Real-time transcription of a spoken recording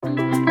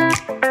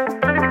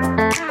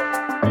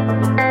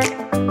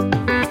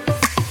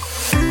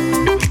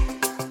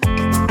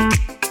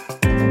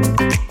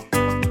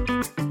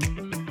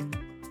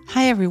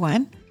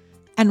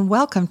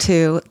welcome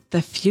to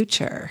the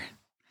future.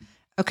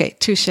 Okay,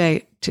 touche.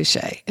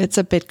 It's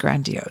a bit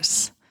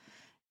grandiose,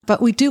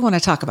 but we do want to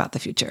talk about the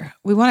future.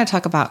 We want to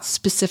talk about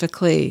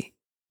specifically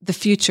the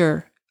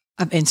future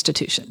of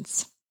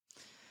institutions.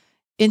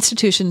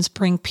 Institutions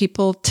bring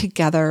people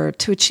together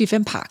to achieve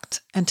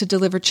impact and to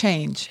deliver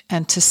change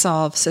and to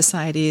solve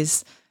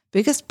society's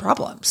biggest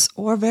problems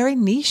or very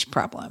niche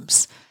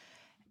problems.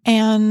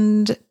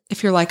 And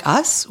if you're like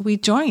us, we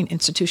join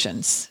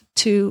institutions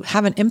to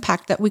have an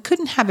impact that we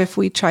couldn't have if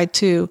we tried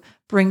to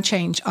bring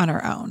change on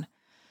our own.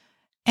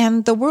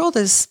 And the world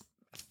is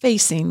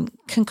facing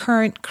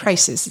concurrent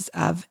crises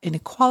of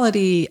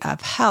inequality, of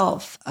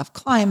health, of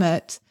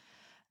climate,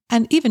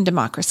 and even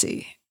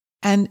democracy.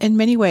 And in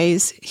many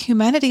ways,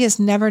 humanity has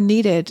never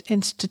needed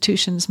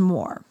institutions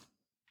more.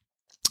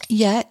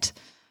 Yet,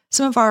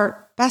 some of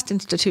our best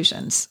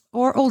institutions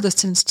or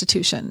oldest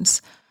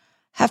institutions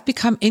have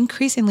become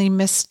increasingly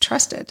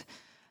mistrusted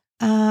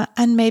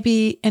and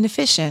maybe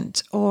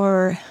inefficient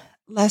or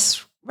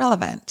less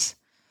relevant.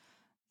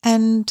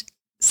 And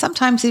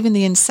sometimes even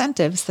the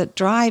incentives that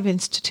drive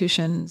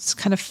institutions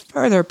kind of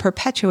further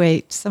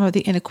perpetuate some of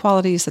the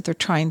inequalities that they're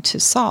trying to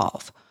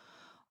solve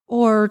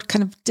or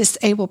kind of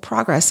disable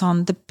progress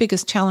on the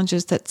biggest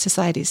challenges that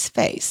societies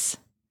face.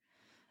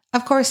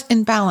 Of course,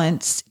 in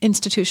balance,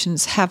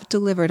 institutions have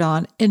delivered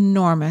on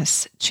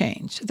enormous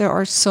change. There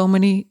are so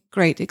many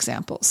great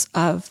examples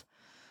of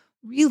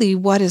really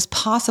what is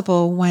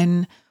possible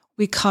when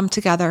we come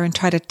together and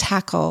try to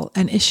tackle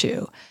an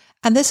issue.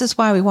 And this is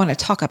why we want to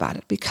talk about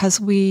it,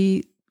 because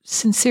we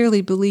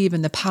sincerely believe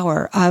in the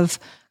power of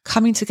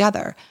coming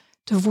together,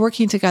 of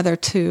working together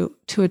to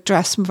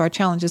address some of our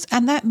challenges.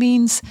 And that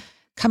means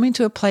coming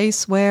to a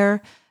place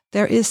where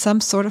there is some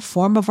sort of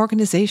form of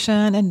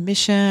organization and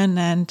mission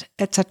and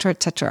et cetera,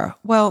 et cetera.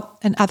 Well,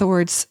 in other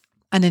words,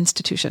 an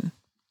institution.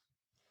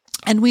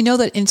 And we know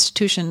that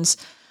institutions,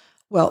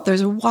 well,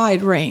 there's a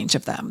wide range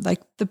of them.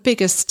 Like the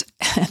biggest,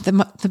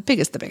 the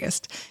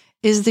biggest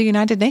is the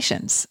United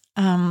Nations,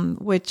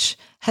 which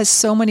has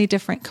so many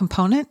different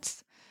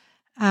components.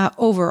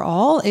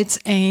 Overall, its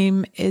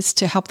aim is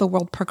to help the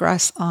world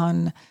progress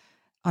on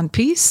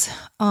peace,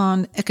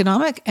 on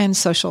economic and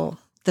social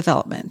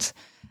development.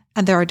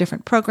 And there are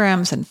different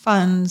programs and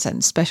funds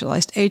and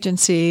specialized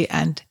agency,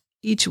 and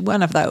each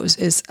one of those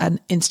is an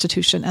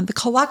institution, and the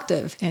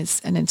collective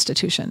is an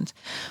institution.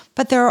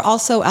 But there are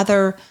also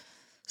other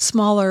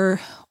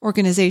smaller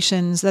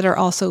organizations that are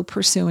also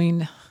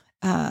pursuing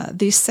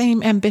these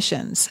same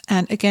ambitions,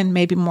 and again,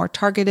 maybe more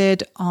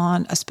targeted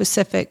on a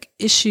specific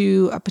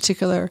issue, a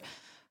particular,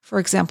 for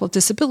example,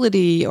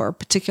 disability or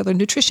particular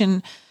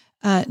nutrition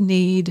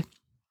need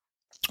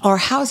or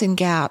housing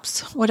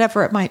gaps,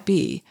 whatever it might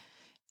be.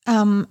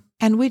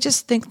 And we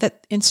just think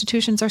that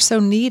institutions are so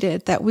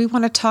needed that we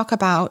want to talk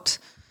about,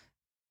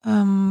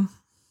 how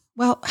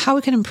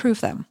we can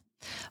improve them.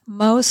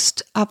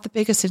 Most of the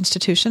biggest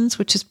institutions,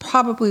 which is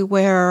probably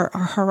where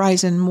our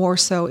horizon more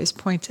so is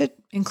pointed,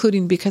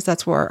 including because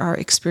that's where our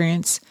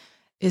experience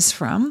is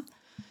from.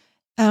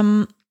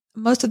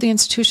 Most of the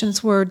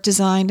institutions were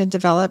designed and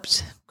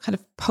developed kind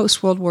of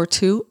post-World War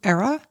II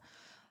era.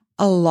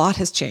 A lot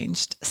has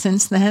changed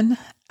since then,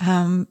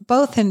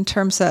 both in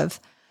terms of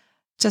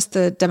just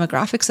the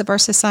demographics of our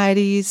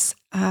societies,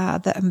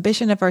 the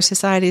ambition of our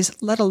societies,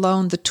 let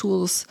alone the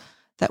tools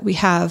that we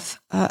have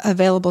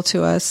available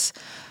to us.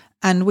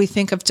 And we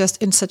think of just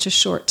in such a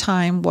short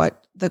time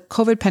what the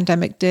COVID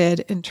pandemic did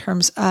in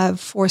terms of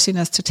forcing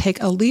us to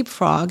take a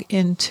leapfrog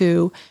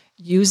into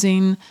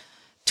using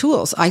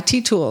tools,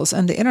 IT tools,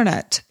 and the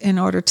internet in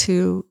order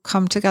to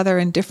come together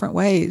in different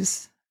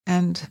ways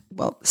and,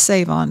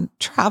 save on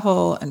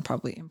travel and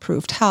probably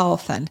improved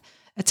health and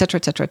et cetera,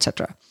 et cetera, et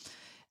cetera.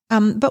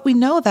 But we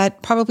know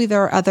that probably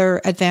there are other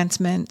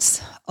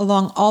advancements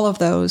along all of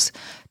those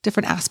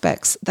different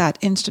aspects that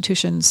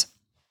institutions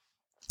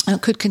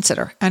could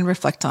consider and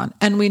reflect on.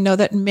 And we know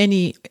that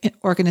many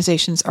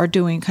organizations are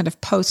doing kind of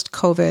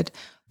post-COVID,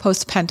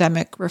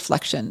 post-pandemic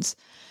reflections.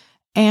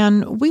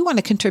 And we want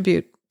to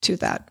contribute to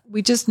that.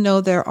 We just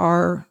know there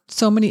are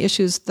so many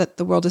issues that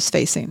the world is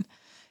facing.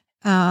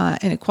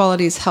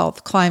 Inequalities,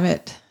 health,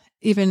 climate,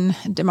 even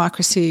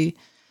democracy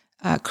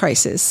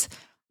crisis,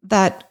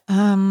 that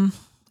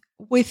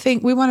we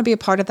think we want to be a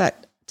part of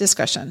that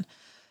discussion.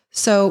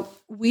 So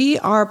we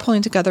are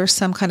pulling together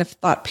some kind of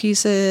thought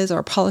pieces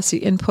or policy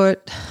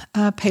input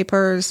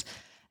papers,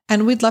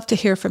 and we'd love to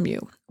hear from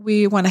you.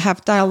 We want to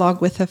have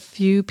dialogue with a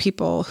few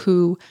people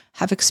who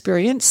have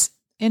experience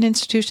in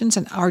institutions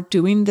and are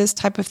doing this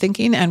type of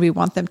thinking, and we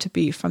want them to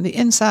be from the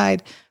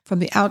inside, from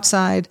the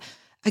outside,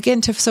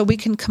 again, so we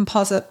can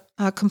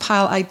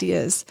compile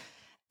ideas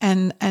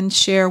and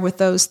share with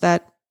those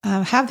that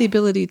have the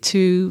ability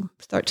to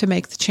start to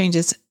make the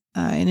changes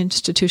in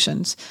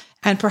institutions,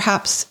 and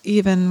perhaps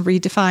even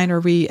redefine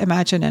or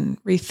reimagine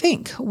and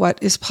rethink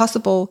what is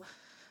possible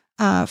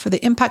for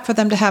the impact for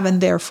them to have, and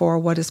therefore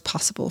what is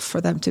possible for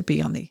them to be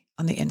on the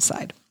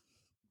inside.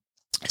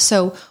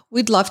 So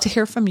we'd love to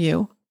hear from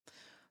you.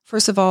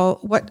 First of all,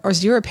 what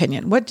is your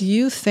opinion? What do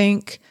you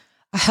think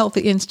a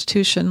healthy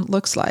institution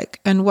looks like?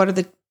 And what are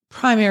the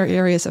primary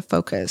areas of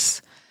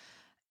focus?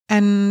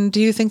 And do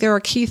you think there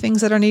are key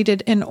things that are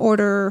needed in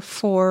order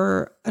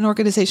for an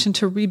organization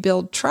to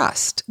rebuild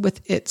trust with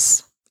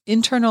its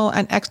internal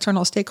and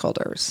external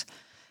stakeholders?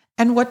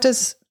 And what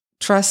does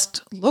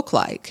trust look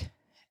like?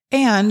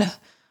 And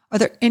are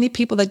there any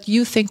people that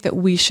you think that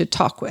we should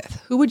talk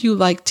with? Who would you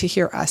like to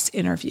hear us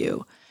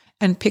interview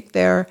and pick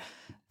their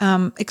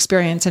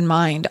experience and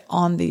mind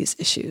on these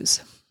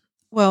issues?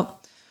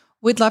 Well,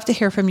 we'd love to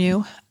hear from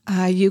you.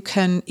 You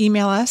can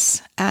email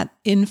us at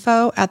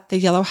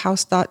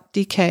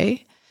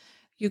info@theyellowhouse.dk.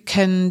 You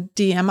can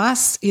DM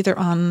us either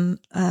on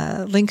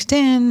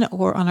LinkedIn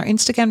or on our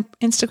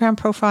Instagram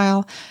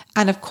profile.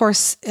 And of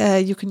course,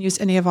 you can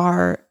use any of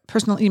our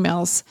personal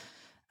emails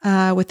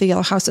with the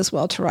Yellow House as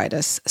well to write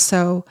us.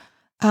 So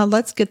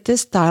let's get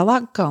this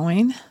dialogue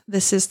going.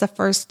 This is the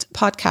first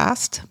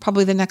podcast.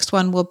 Probably the next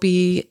one will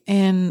be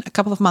in a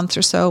couple of months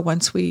or so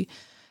once we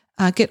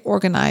get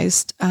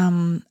organized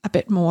a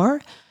bit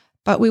more.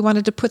 But we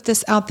wanted to put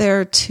this out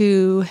there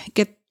to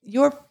get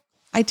your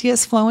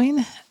ideas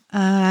flowing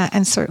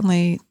and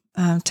certainly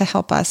to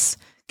help us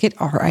get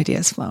our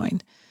ideas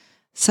flowing.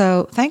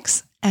 So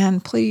thanks,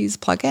 and please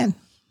plug in.